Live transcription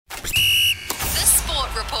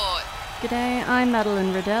Sport Report. G'day, I'm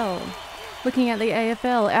Madeline Riddell. Looking at the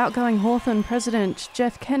AFL, outgoing Hawthorn president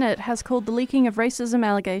Jeff Kennett has called the leaking of racism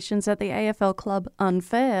allegations at the AFL club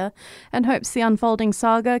unfair and hopes the unfolding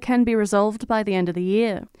saga can be resolved by the end of the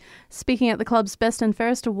year. Speaking at the club's Best and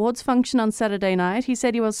Fairest Awards function on Saturday night, he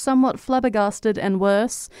said he was somewhat flabbergasted and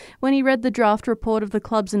worse when he read the draft report of the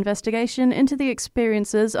club's investigation into the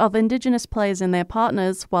experiences of Indigenous players and their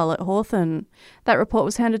partners while at Hawthorn. That report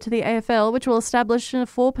was handed to the AFL, which will establish a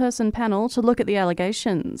 4-person panel to look at the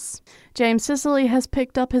allegations. James Sicily has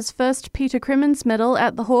picked up his first Peter Crimmins medal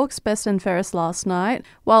at the Hawks Best and Fairest last night,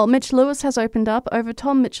 while Mitch Lewis has opened up over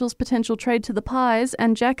Tom Mitchell's potential trade to the Pies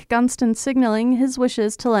and Jack Gunston signalling his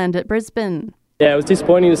wishes to land at Brisbane. Yeah, it was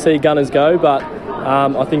disappointing to see Gunners go, but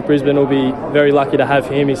I think Brisbane will be very lucky to have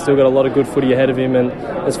him. He's still got a lot of good footy ahead of him, and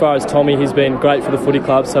as far as Tommy, he's been great for the footy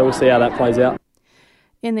club, so we'll see how that plays out.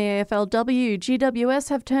 In the AFLW, GWS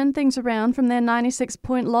have turned things around from their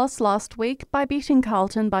 96-point loss last week by beating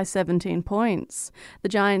Carlton by 17 points. The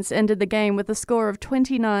Giants ended the game with a score of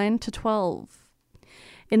 29-12.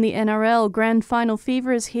 In the NRL, grand final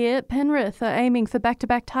fever is here. Penrith are aiming for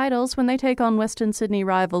back-to-back titles when they take on Western Sydney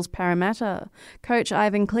rivals Parramatta. Coach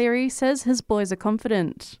Ivan Cleary says his boys are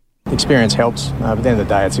confident. Experience helps, but at the end of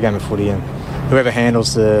the day it's a game of footy, and whoever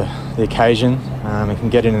handles the occasion and can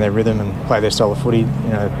get into their rhythm and play their style of footy,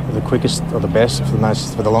 the quickest or the best for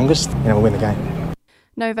the longest, will win the game.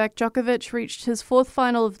 Novak Djokovic reached his 4th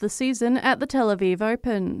final of the season at the Tel Aviv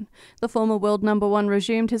Open. The former world number 1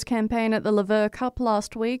 resumed his campaign at the Lever Cup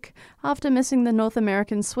last week after missing the North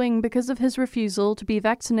American swing because of his refusal to be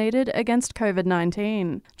vaccinated against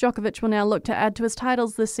COVID-19. Djokovic will now look to add to his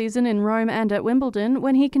titles this season in Rome and at Wimbledon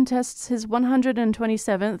when he contests his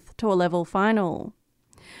 127th tour-level final.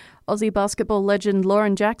 Aussie basketball legend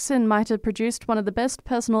Lauren Jackson might have produced one of the best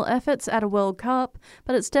personal efforts at a World Cup,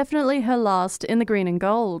 but it's definitely her last in the green and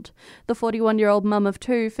gold. The 41-year-old mum of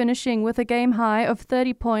 2 finishing with a game high of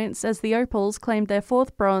 30 points as the Opals claimed their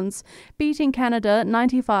 4th bronze, beating Canada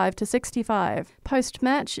 95-65.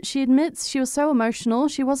 Post-match, she admits she was so emotional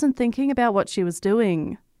she wasn't thinking about what she was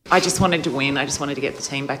doing. I just wanted to win. I just wanted to get the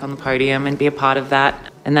team back on the podium and be a part of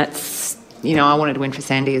that. And that's, I wanted to win for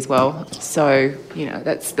Sandy as well. So,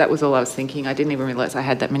 that was all I was thinking. I didn't even realise I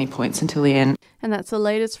had that many points until the end. And that's the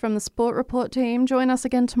latest from the Sport Report team. Join us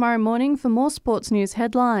again tomorrow morning for more sports news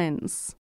headlines.